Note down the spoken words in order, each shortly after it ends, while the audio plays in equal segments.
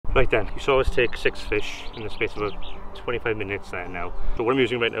Right then, you saw us take 6 fish in the space of about 25 minutes there now. So what I'm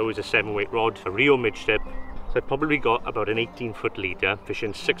using right now is a 7-weight rod, a Rio midship. So I've probably got about an 18-foot leader,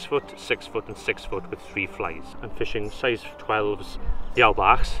 fishing 6 foot, 6 foot and 6 foot with 3 flies. I'm fishing size 12s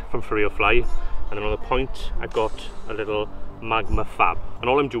Yowbachs from Furrier Fly, and then on the point I've got a little Magma Fab. And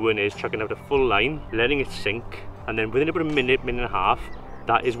all I'm doing is chucking out a full line, letting it sink, and then within about a minute, minute and a half,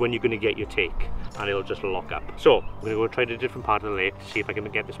 that is when you're going to get your take, and it'll just lock up. So I'm going to go try a different part of the lake, see if I can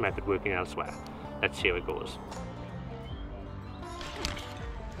get this method working elsewhere. Let's see how it goes.